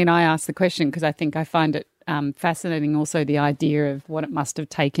 I mean, I asked the question because I think I find it fascinating also the idea of what it must have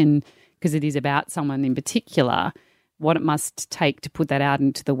taken, because it is about someone in particular, what it must take to put that out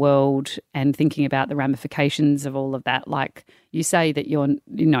into the world and thinking about the ramifications of all of that. Like you say that you're,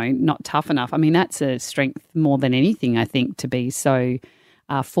 you know, not tough enough. I mean, that's a strength more than anything, I think, to be so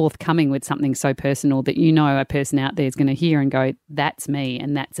forthcoming with something so personal that you know a person out there is going to hear and go, that's me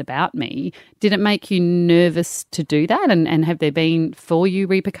and that's about me. Did it make you nervous to do that? And have there been for you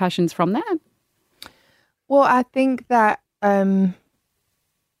repercussions from that? Well, I think that,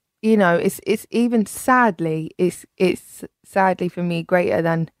 it's even sadly, it's sadly for me greater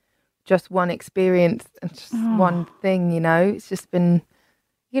than just one experience and just one thing, It's just been,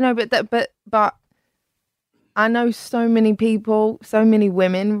 but I know so many people, so many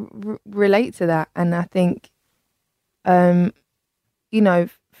women relate to that. And I think, for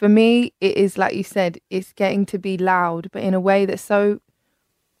me, it is like you said, it's getting to be loud, but in a way that's so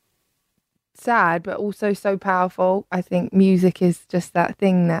sad, but also so powerful. I think music is just that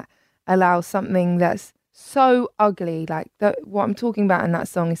thing that allows something that's so ugly. Like what I'm talking about in that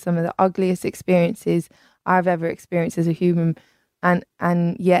song is some of the ugliest experiences I've ever experienced as a human.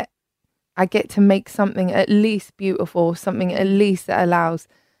 And yet, I get to make something at least beautiful, something at least that allows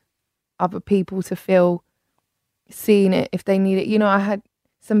other people to feel seen it if they need it. I had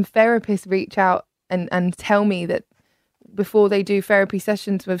some therapists reach out and tell me that before they do therapy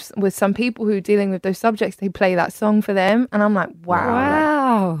sessions with some people who are dealing with those subjects, they play that song for them. And I'm like,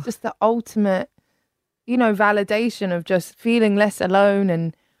 wow. Like, just the ultimate, validation of just feeling less alone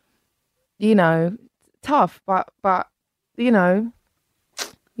and, tough, but you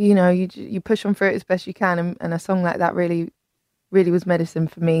push on through it as best you can, and a song like that really, really was medicine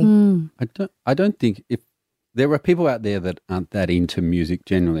for me. I don't think if there are people out there that aren't that into music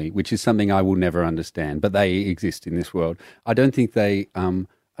generally, which is something I will never understand, but they exist in this world. I don't think they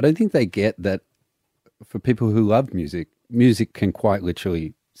get that. For people who love music, music can quite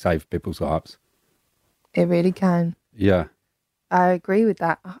literally save people's lives. It really can. Yeah, I agree with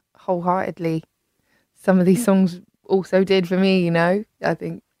that wholeheartedly. Some of these songs also did for me, I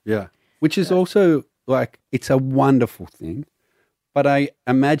think. Yeah, which is also like, it's a wonderful thing. But I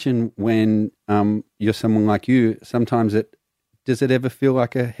imagine when you're someone like you, sometimes does it ever feel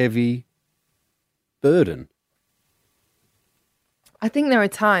like a heavy burden? I think there are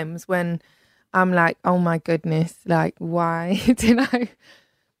times when I'm like, oh my goodness, like why did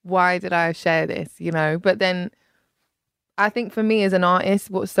I share this, But then I think for me as an artist,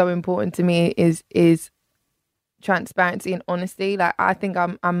 what's so important to me is transparency and honesty. Like I think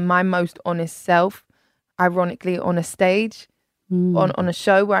I'm my most honest self, ironically, on a stage, on a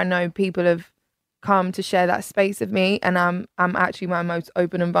show where I know people have come to share that space with me, and I'm actually my most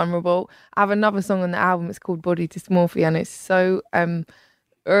open and vulnerable. I have another song on the album, it's called Body Dysmorphia, and it's so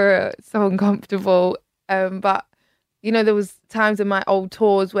uncomfortable. But there was times in my old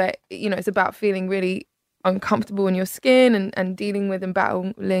tours where it's about feeling really uncomfortable in your skin and dealing with and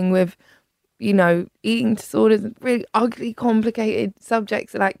battling with eating disorders and really ugly, complicated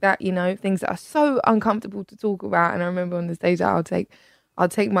subjects like that, things that are so uncomfortable to talk about. And I remember on the stage I'll take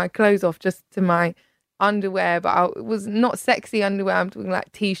my clothes off just to my underwear, but it was not sexy underwear. I'm talking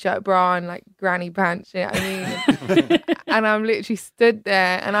like t-shirt, bra, and like granny pants, you know what I mean? And I'm literally stood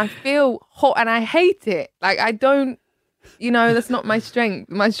there and I feel hot and I hate it. Like I don't, that's not my strength.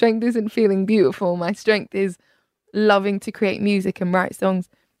 My strength isn't feeling beautiful. My strength is loving to create music and write songs.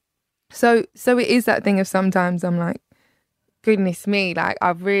 So it is that thing of sometimes I'm like, goodness me, like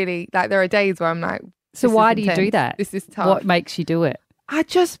I've really, like there are days where I'm like, so why do you do that? This is tough. What makes you do it? I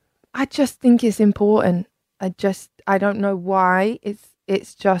just think it's important. I don't know why.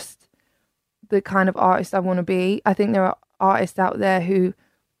 It's just the kind of artist I want to be. I think there are artists out there who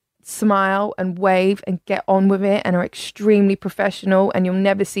smile and wave and get on with it and are extremely professional, and you'll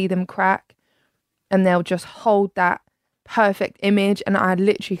never see them crack, and they'll just hold that perfect image. And I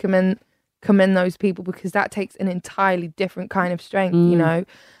literally commend those people, because that takes an entirely different kind of strength,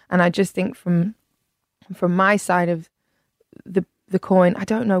 And I just think from my side of the coin, I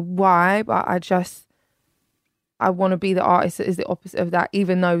don't know why, but I want to be the artist that is the opposite of that,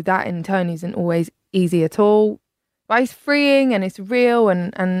 even though that in turn isn't always easy at all. But it's freeing and it's real,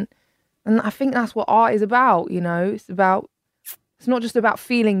 and I think that's what art is about, It's not just about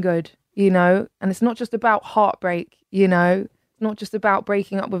feeling good, and it's not just about heartbreak, It's not just about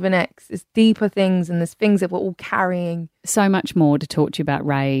breaking up with an ex. It's deeper things, and there's things that we're all carrying. So much more to talk to you about,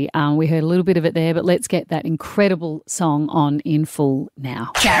 Raye. We heard a little bit of it there, but let's get that incredible song on in full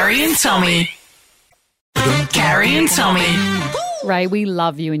now. Carrie and Tommy. Carrie and Tommy. Raye, we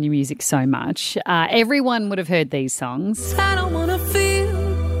love you and your music so much. Everyone would have heard these songs. I don't want to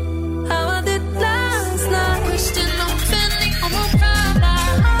feel how I did last night. Question on feeling, I'm a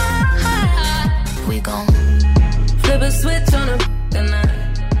we gon' flip a switch on a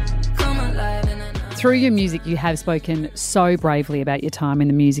night. Come alive in a night. through your music, you have spoken so bravely about your time in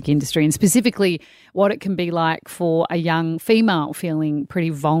the music industry and specifically what it can be like for a young female feeling pretty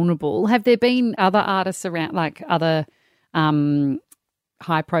vulnerable. Have there been other artists around, like other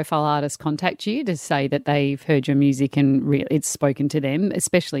high-profile artists contact you to say that they've heard your music and it's spoken to them,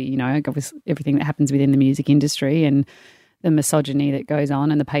 especially, you know, obviously everything that happens within the music industry and the misogyny that goes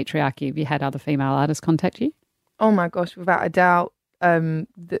on and the patriarchy? Have you had other female artists contact you? Oh my gosh, without a doubt.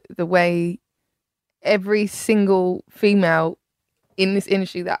 The way every single female in this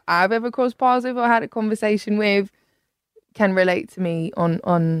industry that I've ever crossed paths with or had a conversation with can relate to me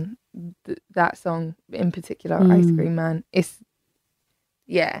on that song in particular, Ice Cream Man.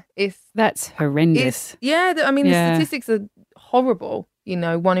 That's horrendous. The statistics are horrible. You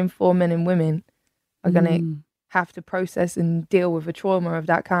know, 1 in 4 men and women are going to have to process and deal with a trauma of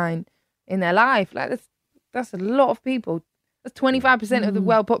that kind in their life. Like that's a lot of people. That's 25% of the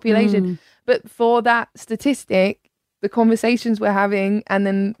world population. But for that statistic, the conversations we're having and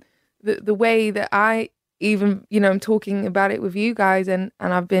then the way that I even, you know, I'm talking about it with you guys and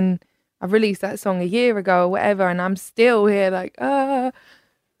I've released that song a year ago or whatever and I'm still here like,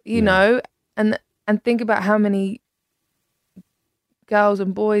 you know, and think about how many girls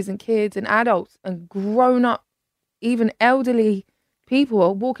and boys and kids and adults and grown up, even elderly people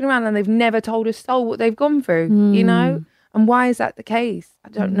are walking around and they've never told a soul what they've gone through, you know? And why is that the case? I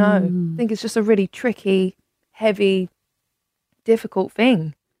don't know. I think it's just a really tricky, heavy, difficult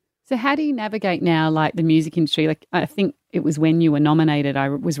thing. So how do you navigate now, like the music industry? Like I think it was when you were nominated, I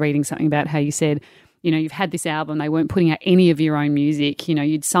was reading something about how you said, you know, you've had this album, they weren't putting out any of your own music. You know,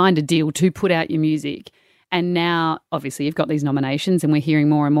 you'd signed a deal to put out your music. And now, obviously, you've got these nominations and we're hearing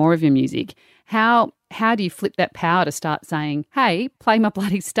more and more of your music. How do you flip that power to start saying, hey, play my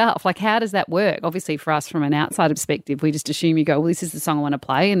bloody stuff? Like, how does that work? Obviously, for us, from an outsider perspective, we just assume you go, well, this is the song I want to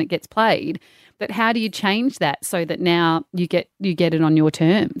play and it gets played. But how do you change that so that now you get it on your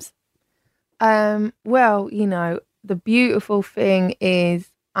terms? Well, you know, the beautiful thing is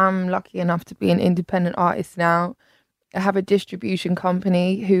I'm lucky enough to be an independent artist now. I have a distribution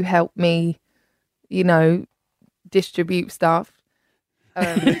company who help me, you know, distribute stuff. You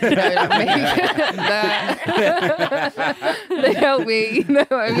know what I mean? They help me, you know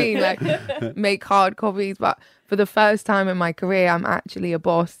what I mean? Like make hard copies. But for the first time in my career, I'm actually a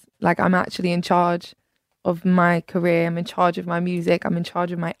boss. Like I'm actually in charge of my career. I'm in charge of my music. I'm in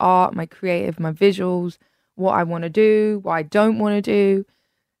charge of my art, my creative, my visuals, what I want to do, what I don't want to do.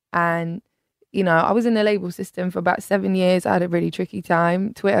 And, you know, I was in the label system for about 7 years. I had a really tricky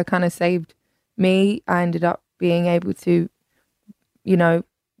time. Twitter kind of saved me. I ended up being able to, you know,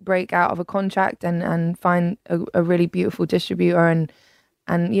 break out of a contract and find a really beautiful distributor and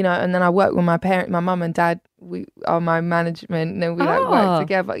you know, and then I worked with my mum and dad, we are my management, and then we like work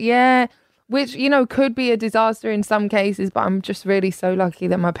together. Yeah. Which, you know, could be a disaster in some cases, but I'm just really so lucky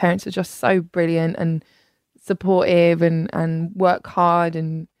that my parents are just so brilliant and supportive and work hard.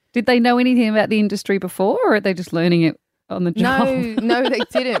 And did they know anything about the industry before, or are they just learning it on the job? No, they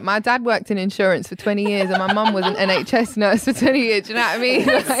didn't. My dad worked in insurance for 20 years and my mum was an NHS nurse for 20 years. Do you know what I mean?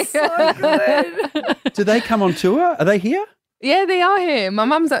 Like, so good. Do they come on tour? Are they here? Yeah, they are here. My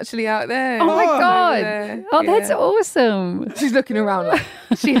mum's actually out there. Oh my God. Oh, that's awesome. She's looking around like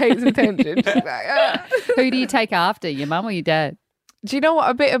she hates attention. She's like, ah. Who do you take after, your mum or your dad? Do you know what?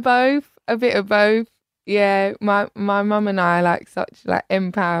 A bit of both. Yeah, my mum and I are like such like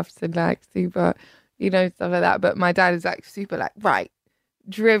empaths and like super, you know, stuff like that. But my dad is like super like, right,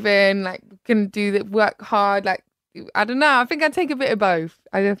 driven, like can do the work hard, like, I don't know. I think I'd take a bit of both.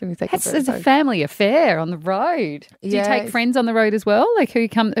 I definitely take a bit of both. It's a family affair on the road. Do you take friends on the road as well? Like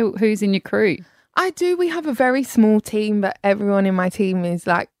who's in your crew? I do. We have a very small team, but everyone in my team is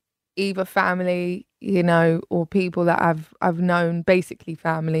like either family, you know, or people that I've known, basically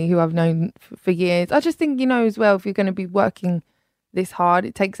family who I've known for years. I just think, you know, as well, if you're going to be working this hard,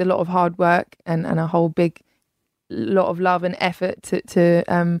 it takes a lot of hard work and a whole big lot of love and effort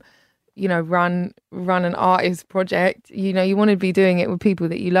to you know, run an artist project. You know, you want to be doing it with people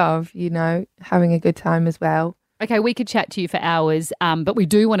that you love, you know, having a good time as well. Okay, we could chat to you for hours, but we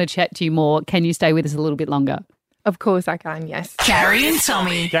do want to chat to you more. Can you stay with us a little bit longer? Of course I can, yes. Carrie and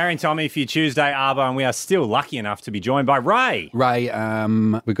Tommy. Carrie and Tommy for your Tuesday, Arvo, and we are still lucky enough to be joined by Raye. Raye,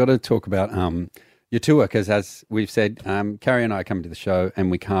 we've got to talk about your tour because, as we've said, Carrie and I are coming to the show and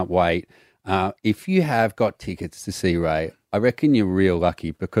we can't wait. If you have got tickets to see Raye, I reckon you're real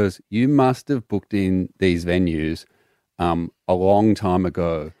lucky because you must have booked in these venues a long time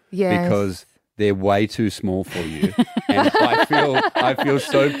ago. Yes. Because they're way too small for you. And I feel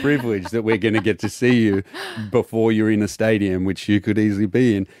so privileged that we're going to get to see you before you're in a stadium, which you could easily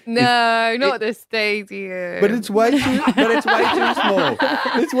be in. No, not the stadium. But it's way too small.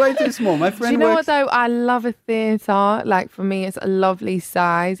 It's way too small. My friend Do you know works... what though? I love a theatre. Like for me, it's a lovely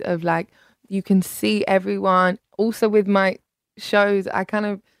size of like you can see everyone. Also with my shows, I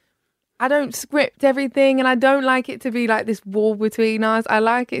don't script everything, and I don't like it to be like this wall between us. I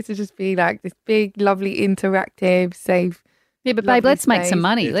like it to just be like this big, lovely, interactive, safe. Yeah, but babe, let's make some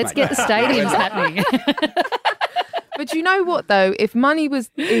money. Let's get the stadiums happening. But you know what though? If money was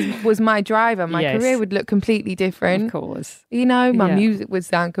my driver, my Yes. career would look completely different. Of course. You know, my Yeah. music would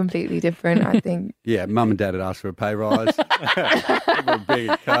sound completely different, I think. Yeah, mum and dad had asked for a pay rise. A big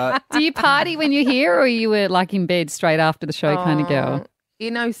cut. Do you party when you're here, or you were like in bed straight after the show kind of girl?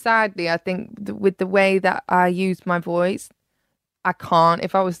 You know, sadly, I think with the way that I use my voice, I can't.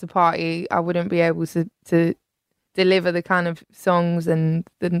 If I was to party, I wouldn't be able to deliver the kind of songs and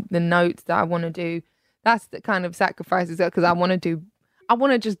the notes that I want to do. That's the kind of sacrifices because I want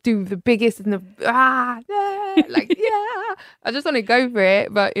to just do the biggest and the I just want to go for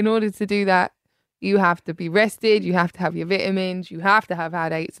it. But in order to do that, you have to be rested. You have to have your vitamins. You have to have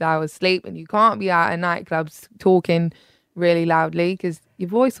had 8 hours sleep, and you can't be out in nightclubs talking really loudly because your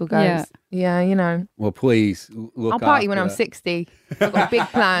voice will go. Yeah, you know. Well, please look I'll party when I'm after- 60. I've got big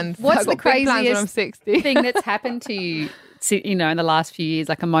plans. What's I've the got big plans when I'm craziest 60. thing that's happened to you, in the last few years?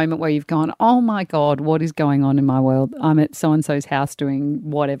 Like a moment where you've gone, oh my God, what is going on in my world? I'm at so-and-so's house doing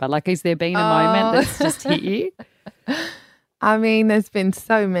whatever. Like, has there been a moment that's just hit you? I mean, there's been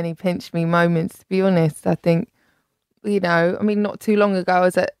so many pinch me moments, to be honest. I think, not too long ago, I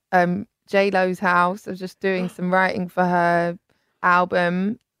was at J-Lo's house. I was just doing some writing for her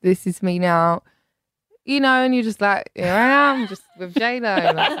album, This Is Me Now. And you're just like, here I am, just with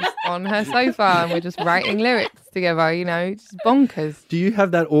J-Lo, like, just on her sofa, and we're just writing lyrics together, just bonkers. Do you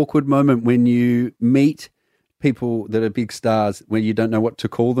have that awkward moment when you meet people that are big stars when you don't know what to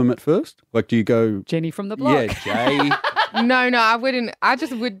call them at first? Like, do you go... Jenny from the block. Yeah, Jay. No, I wouldn't. I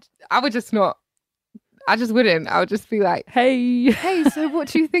would just not. I just wouldn't. I would just be like, hey, so what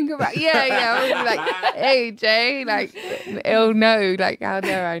do you think about? Yeah. I would be like, hey, Jay, like, oh no, like, how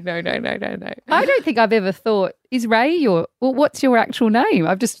dare I? No. I don't think I've ever thought, is Raye what's your actual name?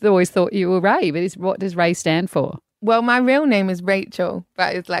 I've just always thought you were Raye, but what does Raye stand for? Well, my real name is Rachel,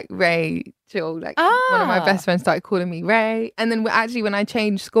 but it's like Rachel. Like one of my best friends started calling me Raye. And then when I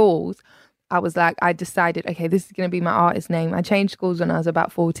changed schools, I decided, okay, this is going to be my artist name. I changed schools when I was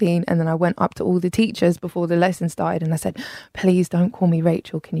about 14, and then I went up to all the teachers before the lesson started and I said, please don't call me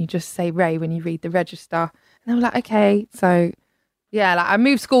Rachel. Can you just say Raye when you read the register? And they were like, okay. So, yeah, like I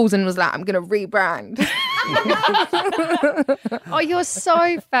moved schools and was like, I'm going to rebrand. Oh, you're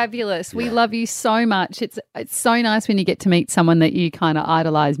so fabulous. We love you so much. It's so nice when you get to meet someone that you kind of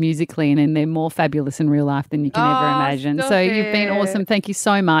idolize musically, and then they're more fabulous in real life than you can ever imagine. stop So you've been it. awesome. Thank you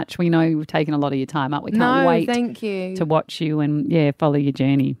so much. We know we've taken a lot of your time up. We can't wait thank you. to watch you and follow your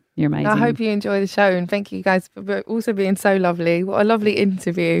journey. You're amazing. I hope you enjoy the show, and thank you guys for also being so lovely. What a lovely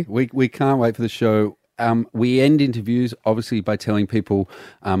interview. We can't wait for the show. We end interviews, obviously, by telling people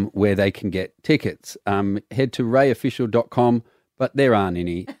where they can get tickets. Head to rayeofficial.com, but there aren't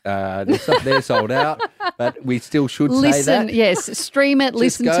any. They're sold out, but we still should say that. Yes, stream it,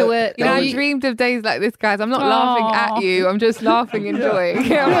 listen to it. I dreamed of days like this, guys. I'm not laughing at you. I'm just laughing, enjoying.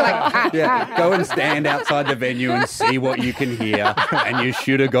 I'm like, Yeah, go and stand outside the venue and see what you can hear, and you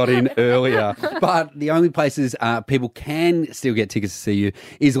should have got in earlier. But the only places people can still get tickets to see you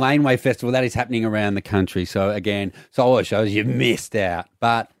is Laneway Festival. That is happening around the country. So again, solo shows, you've missed out.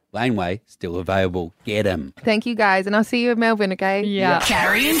 But Laneway, still available. Get them. Thank you, guys, and I'll see you in Melbourne, okay? Yeah.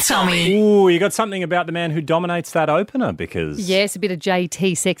 Carrie and Tommy. Ooh, you got something about the man who dominates that opener because... Yes, a bit of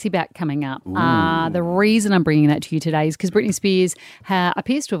JT Sexy Back coming up. The reason I'm bringing that to you today is because Britney Spears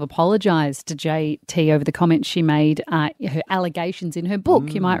appears to have apologised to JT over the comments she made, her allegations in her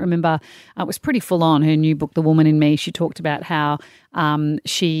book. You might remember it was pretty full on, her new book, The Woman in Me. She talked about how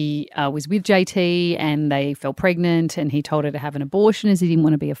she was with JT and they fell pregnant, and he told her to have an abortion as he didn't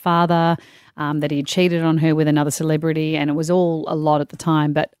want to be a father, that he had cheated on her with another celebrity, and it was all a lot at the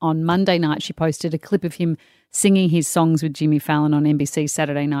time. But on Monday night, she posted a clip of him singing his songs with Jimmy Fallon on NBC's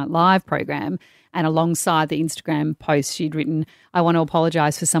Saturday Night Live program. And alongside the Instagram post, she'd written, I want to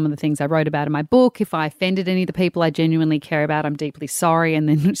apologise for some of the things I wrote about in my book. If I offended any of the people I genuinely care about, I'm deeply sorry. And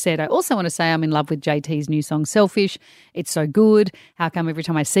then said, I also want to say I'm in love with JT's new song, Selfish. It's so good. How come every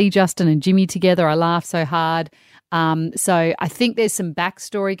time I see Justin and Jimmy together, I laugh so hard? So I think there's some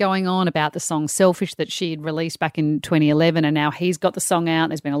backstory going on about the song Selfish that she had released back in 2011, and now he's got the song out.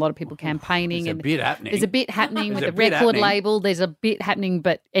 There's been a lot of people campaigning. There's a bit happening. There's a bit happening with the record label. There's a bit happening.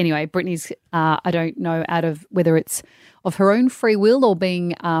 But anyway, Britney's, I don't know out of whether it's of her own free will or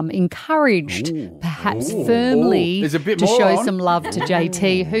being encouraged, perhaps firmly, There's a bit to more show on. some love to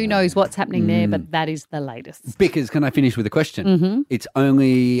JT. Who knows what's happening there, but that is the latest. Bickers, can I finish with a question? Mhm. It's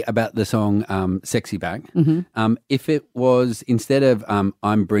only about the song Sexy Back. Mhm. If it was, instead of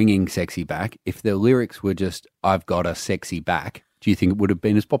I'm bringing sexy back, if the lyrics were just I've got a sexy back, do you think it would have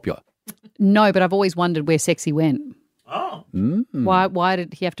been as popular? No, but I've always wondered where Sexy went. Oh. Why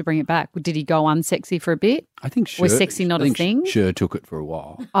did he have to bring it back? Did he go unsexy for a bit? I think Cher, Was Sexy not a thing? Cher took it for a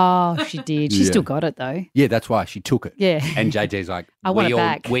while. Oh, she did. She Yeah. still got it though. Yeah, that's why she took it. Yeah. And JJ's like, I want we it all,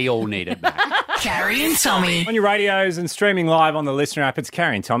 back. We all need it back. Carrie and Tommy. On your radios and streaming live on the Listener app, it's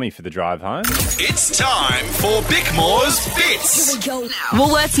Carrie and Tommy for the drive home. It's time for Bickmore's Bits.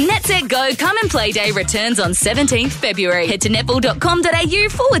 Woolworths Net Set Go Come and Play Day returns on 17th February. Head to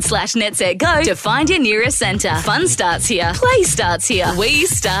netball.com.au/Net Set Go to find your nearest centre. Fun starts here. Play starts here. We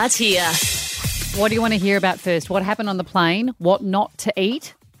start here. What do you want to hear about first? What happened on the plane? What not to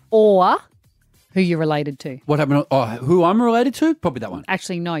eat? Or who you're related to? What happened? Oh, who I'm related to? Probably that one.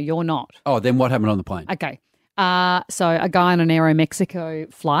 Actually, no, you're not. Oh, then what happened on the plane? Okay. So a guy on an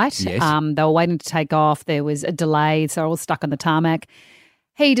Aeromexico flight, Yes. they were waiting to take off. There was a delay, so all stuck on the tarmac.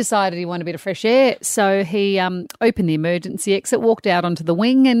 He decided he wanted a bit of fresh air, so he opened the emergency exit, walked out onto the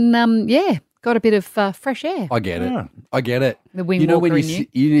wing and, got a bit of fresh air. I get it. I get it. The wing you know when walker you,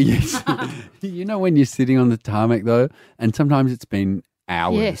 in you know when you're sitting on the tarmac though, and sometimes it's been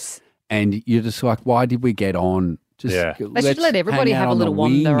hours, Yes. and you're just like, why did we get on? Just They let's should let everybody hang out have a on the little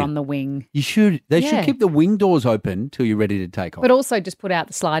wander wing. on the wing. You should. They Yeah. should keep the wing doors open till you're ready to take off. But also just put out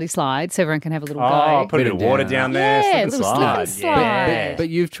the slidey slide so everyone can have a little Oh, go. put a bit of water down there. Yeah, slip and little slip slide. and slide. But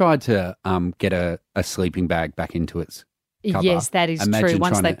you've tried to get a sleeping bag back into its cover. Yes, that is Imagine true.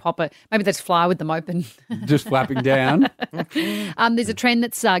 Once trying they to- pop it, maybe that's fly with them open. just flapping down. There's a trend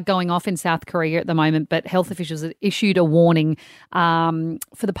that's going off in South Korea at the moment, but health officials have issued a warning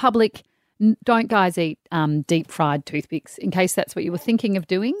for the public. Don't guys eat deep fried toothpicks, in case that's what you were thinking of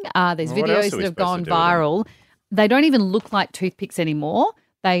doing. There's Well, what else videos are we that have supposed to gone do with them? viral. They don't even look like toothpicks anymore.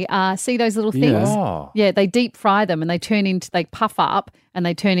 They see those little things. Yeah. Oh. Yeah, they deep fry them and they puff up and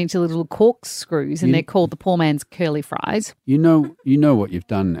they turn into little corkscrews and You- they're called the poor man's curly fries. You know what you've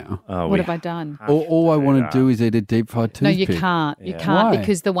done now. Oh, What have I done? All I want to do is eat a deep fried No, toothpick. you can't. You Yeah. can't Why?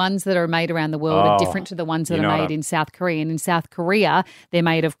 because the ones that are made around the world are Oh, different to the ones that you're are not made a- in South Korea. And in South Korea, they're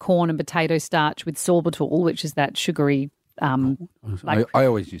made of corn and potato starch with sorbitol, which is that sugary. I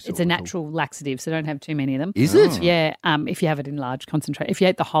always use It's a sorbitol. natural laxative, so don't have too many of them. Is it? Yeah. If you have it in large concentration, if you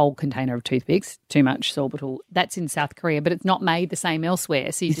ate the whole container of toothpicks, too much sorbitol. That's in South Korea, but it's not made the same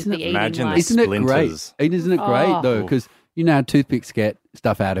elsewhere. So you just be eating Imagine like the Isn't it great? splinters. Isn't it great Oh. though? Because you know how toothpicks get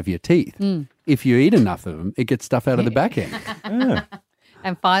stuff out of your teeth. If you eat enough of them, it gets stuff out of the back end.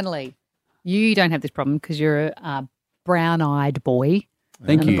 And finally, you don't have this problem because you're a brown-eyed boy.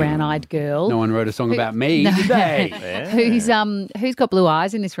 Thank and you. a brown-eyed girl. No one wrote a song Who- about me, No. did they? Who's got blue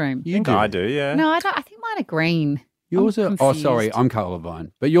eyes in this room? You do. I do, yeah. No, I don't. I think mine are green. Yours I'm are. Oh, sorry, confused. I'm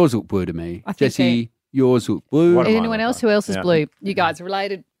colourblind, but yours look blue to me. I think Jesse, yours look blue. What am I Anyone like? else? Who else is Yeah. blue? You guys are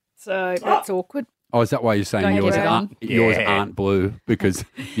related, so that's awkward. Oh, is that why you're saying Don't yours get it aren't on. yours Yeah. aren't blue because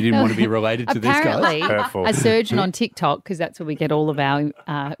you didn't want to be related to these Apparently, guys? Hurtful. a surgeon on TikTok, because that's where we get all of our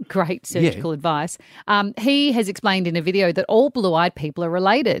great surgical advice, he has explained in a video that all blue-eyed people are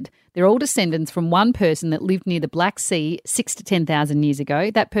related. They're all descendants from one person that lived near the Black Sea 6 to 10,000 years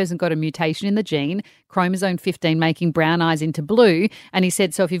ago. That person got a mutation in the gene, chromosome 15, making brown eyes into blue. And he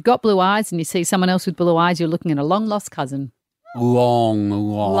said, so if you've got blue eyes and you see someone else with blue eyes, you're looking at a long-lost cousin. Long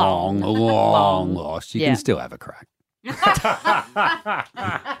Long. lost. You Yeah. can still have a crack.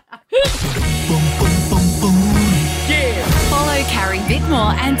 Follow Carrie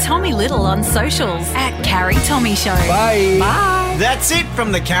Bickmore and Tommy Little on socials at Carrie Tommy Show. Bye. Bye. That's it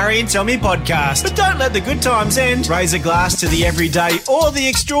from the Carrie and Tommy podcast. But don't let the good times end. Raise a glass to the everyday or the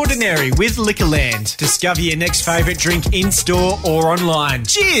extraordinary with Liquorland. Discover your next favourite drink in-store or online.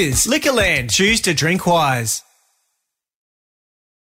 Cheers! Liquorland. Choose to drink wise.